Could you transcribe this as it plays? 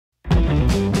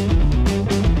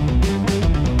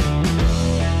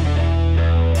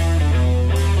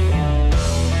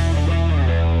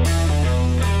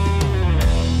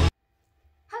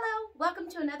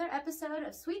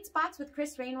Sweet Spots with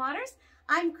Kris Rainwaters.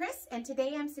 I'm Kris, and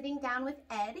today I'm sitting down with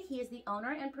Ed. He is the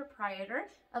owner and proprietor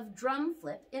of Drum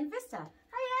Flip in Vista.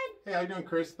 Hi, Ed. Hey, how you doing,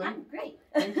 Kris? I'm great.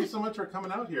 Thank you so much for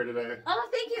coming out here today. Oh,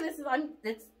 thank you.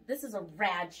 This is a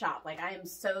rad shop. Like, I am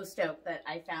so stoked that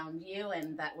I found you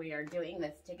and that we are doing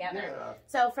this together. Yeah.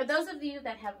 So, for those of you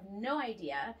that have no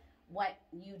idea what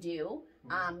you do,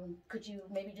 could you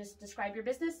maybe just describe your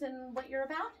business and what you're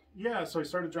about? Yeah, so I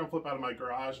started Drum Flip out of my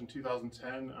garage in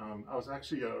 2010. I was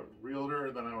actually a realtor,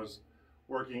 and then I was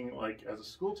working like as a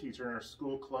school teacher, and our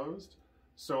school closed.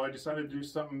 So I decided to do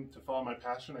something to follow my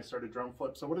passion. I started Drum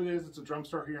Flip. So what it is, it's a drum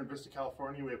store here in Vista,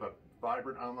 California. We have a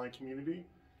vibrant online community,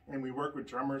 and we work with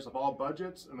drummers of all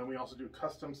budgets, and then we also do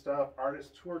custom stuff,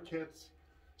 artist tour kits,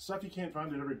 stuff you can't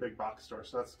find at every big box store.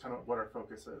 So that's kind of what our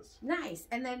focus is. Nice.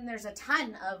 And then there's a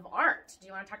ton of art. Do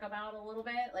you want to talk about a little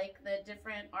bit, like the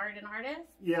different art and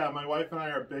artists? Yeah, my wife and I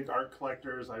are big art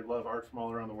collectors. I love art from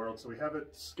all around the world. So we have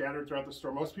it scattered throughout the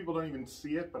store. Most people don't even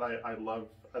see it, but I love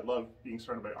being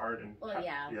surrounded by art. And well,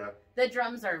 yeah. The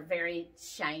drums are very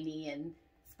shiny and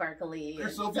sparkly. They're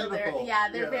so beautiful.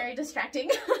 They're very distracting.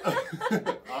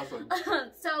 Awesome.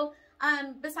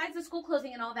 Besides the school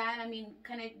closing and all that, I mean,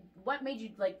 kind of what made you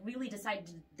like really decide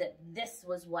that this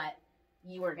was what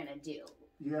you were gonna do?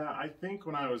 Yeah, I think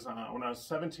when I was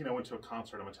 17, I went to a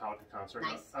concert, a Metallica concert.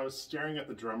 Nice. I was staring at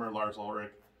the drummer Lars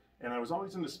Ulrich, and I was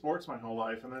always into sports my whole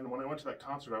life. And then when I went to that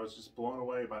concert, I was just blown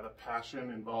away by the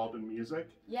passion involved in music.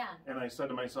 Yeah. And I said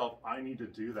to myself, I need to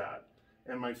do that.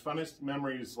 And my funnest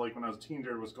memories, like when I was a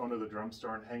teenager, was going to the drum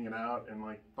store and hanging out and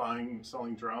like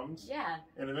selling drums. Yeah.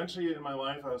 And eventually in my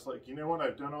life, I was like, you know what?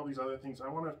 I've done all these other things. I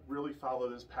want to really follow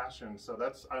this passion. So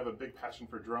I have a big passion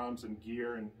for drums and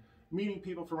gear and meeting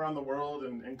people from around the world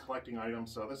and collecting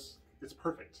items. So it's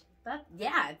perfect. I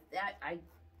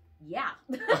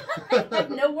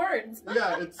have no words.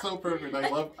 Yeah, it's so perfect. I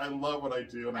love what I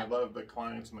do, and I love the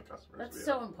clients and the customers. That's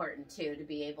so important too, to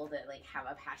be able to like have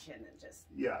a passion and just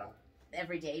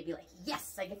every day be like,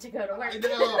 yes, I get to go to work. I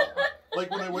know.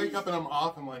 Like when I wake up and I'm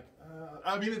off, I'm like,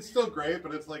 I mean, it's still great,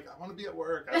 but it's like I want to be at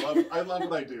work. I love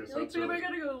what I do. So like, I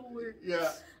gotta go to work.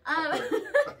 Yeah.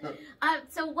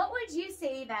 So what would you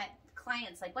say that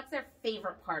clients like? What's their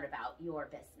favorite part about your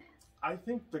business? I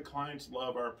think the clients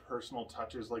love our personal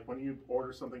touches. Like when you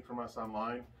order something from us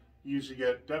online, you usually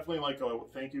get definitely like a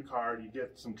thank you card. You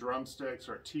get some drumsticks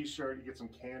or a t-shirt. You get some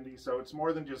candy. So it's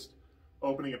more than just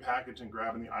opening a package and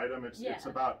grabbing the item. It's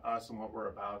about us and what we're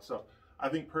about. So I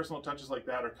think personal touches like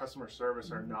that, our customer service,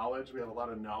 our knowledge. We have a lot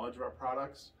of knowledge of our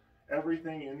products.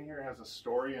 Everything in here has a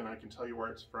story, and I can tell you where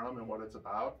it's from and what it's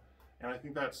about. And I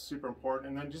think that's super important.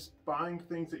 And then just buying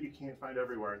things that you can't find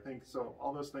everywhere. I think so.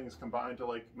 All those things combine to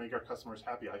like make our customers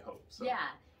happy, I hope. So. Yeah.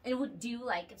 And would you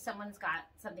like, if someone's got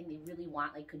something they really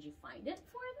want, like, could you find it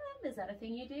for them? Is that a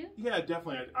thing you do? Yeah,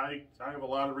 definitely. I have a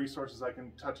lot of resources I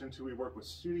can touch into. We work with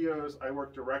studios. I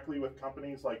work directly with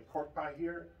companies like Pork Pie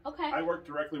here. Okay. I work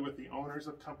directly with the owners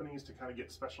of companies to kind of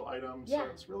get special items. Yeah. So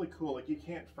it's really cool. Like you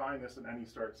can't find this in any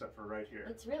store except for right here.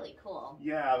 It's really cool.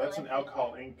 Yeah, that's an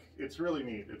alcohol ink. It's really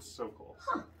neat. It's so cool.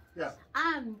 Huh. Yeah.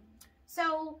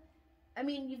 So, I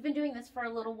mean, you've been doing this for a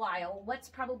little while. What's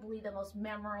probably the most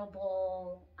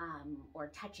memorable or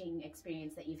touching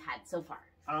experience that you've had so far?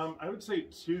 I would say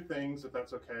two things, if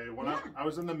that's okay. When I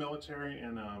was in the military,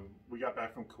 and we got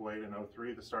back from Kuwait in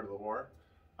 '03, the start of the war.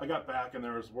 I got back, and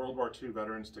there was World War II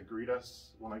veterans to greet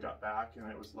us when I got back, and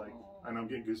it was like, I know I'm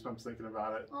getting goosebumps thinking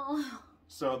about it. Oh.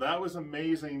 So that was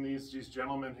amazing. These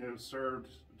gentlemen who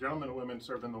gentlemen and women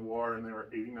served in the war, and they were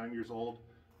 89 years old.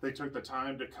 They took the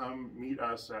time to come meet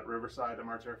us at Riverside at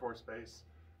March Air Force Base.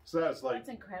 So that's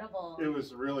incredible. It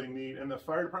was really neat, and the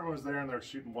fire department was there, and they were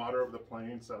shooting water over the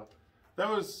plane. So that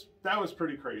was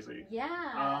pretty crazy.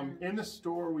 Yeah. In the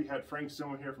store, we had Frank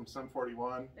Zimmer here from Sum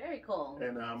 41. Very cool.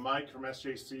 And Mike from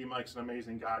SJC. Mike's an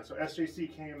amazing guy. So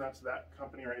SJC came. That's that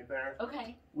company right there.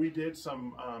 Okay. We did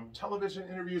some television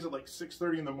interviews at like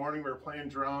 6:30 in the morning. We were playing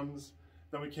drums.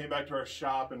 Then we came back to our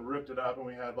shop and ripped it up, and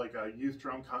we had like a youth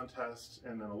drum contest,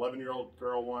 and an 11-year-old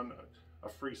girl won a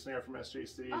free snare from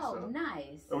SJC. Oh, so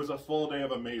nice. It was a full day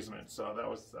of amazement. So that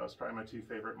was probably my two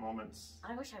favorite moments.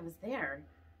 I wish I was there.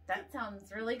 That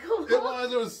sounds really cool.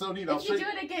 It was so neat. If you do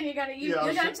it again, you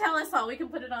gotta tell us all. We can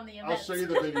put it on the event. I'll show you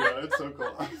the video. It's so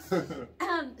cool.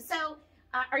 So,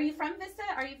 are you from Vista?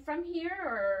 Are you from here,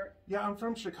 or? Yeah, I'm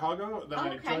from Chicago. Then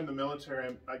I Okay. joined the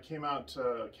military. I came out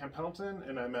to Camp Pendleton,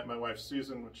 and I met my wife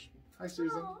Susan. Hi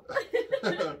Susan.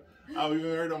 We've been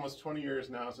married almost 20 years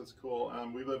now, so it's cool.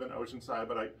 We live in Oceanside,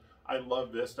 but I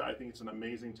love Vista. I think it's an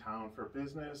amazing town for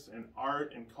business and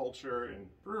art and culture and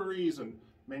breweries and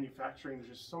manufacturing.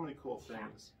 There's just so many cool things.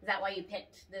 Yeah. Is that why you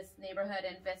picked this neighborhood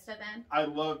in Vista then? I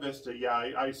love Vista.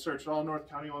 Yeah, I searched all North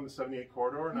County along the 78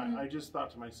 corridor, and I just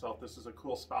thought to myself, this is a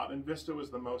cool spot. And Vista was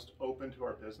the most open to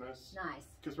our business. Nice.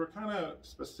 Because we're kind of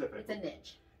specific. It's a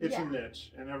niche. It's a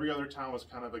niche, and every other town was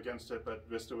kind of against it, but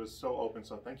Vista was so open,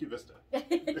 so thank you, Vista.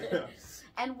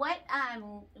 And what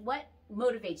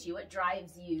motivates you? What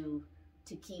drives you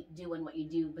to keep doing what you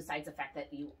do, besides the fact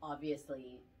that you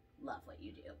obviously love what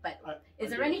you do? But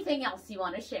is there anything else you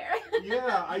want to share?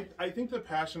 Yeah, I think the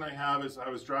passion I have is, I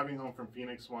was driving home from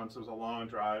Phoenix once. It was a long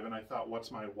drive, and I thought, what's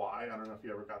my why? I don't know if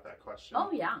you ever got that question. Oh,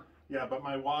 yeah. Yeah, but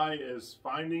my why is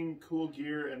finding cool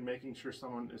gear and making sure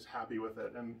someone is happy with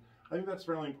it. And I think that's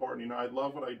really important. You know, I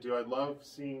love what I do. I love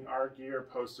seeing our gear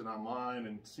posted online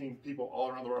and seeing people all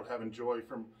around the world having joy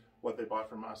from what they bought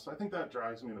from us. So I think that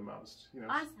drives me the most. You know,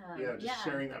 awesome. Yeah, just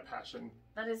sharing that passion.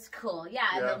 That is cool. Yeah,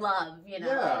 and the love, you know.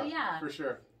 Yeah, yeah. For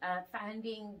sure.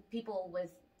 Finding people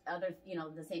with other, you know,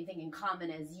 the same thing in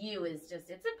common as you is just,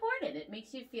 it's important. It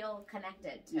makes you feel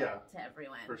connected to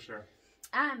everyone. For sure.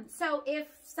 So if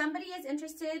somebody is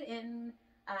interested in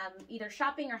either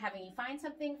shopping or having you find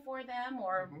something for them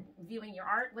or viewing your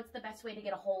art, what's the best way to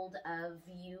get a hold of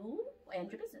you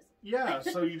and your business? Yeah,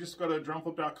 so you just go to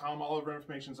drumflip.com. All of our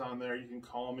information's on there. You can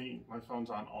call me. My phone's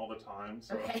on all the time.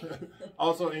 So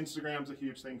also, Instagram's a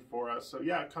huge thing for us. So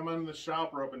yeah, come in the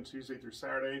shop. We're open Tuesday through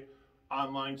Saturday,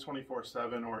 online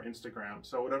 24/7 or Instagram.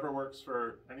 So whatever works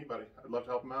for anybody. I'd love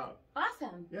to help them out.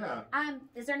 Awesome. Yeah.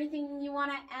 Is there anything you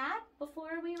want to add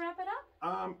before we wrap it up?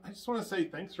 I just want to say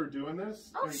thanks for doing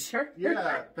this. Oh, sure.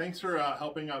 Yeah, thanks for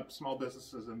helping out small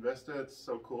businesses in Vista. It's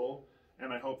so cool.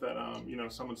 And I hope that, you know,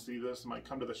 someone see this, might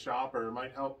come to the shop or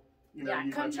might help. You know,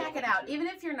 come check it out. Even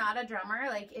if you're not a drummer,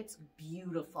 like, it's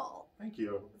beautiful. Thank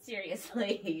you.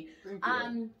 Seriously. Thank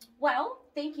you. Well,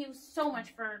 thank you so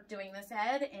much for doing this,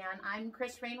 Ed. And I'm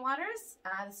Kris Rainwaters.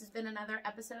 This has been another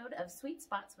episode of Sweet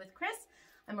Spots with Kris.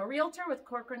 I'm a realtor with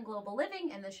Corcoran Global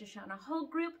Living and the Shishana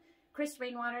Hogg Group,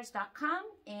 KrisRainwaters.com.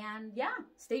 And yeah,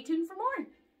 stay tuned for more.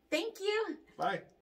 Thank you. Bye.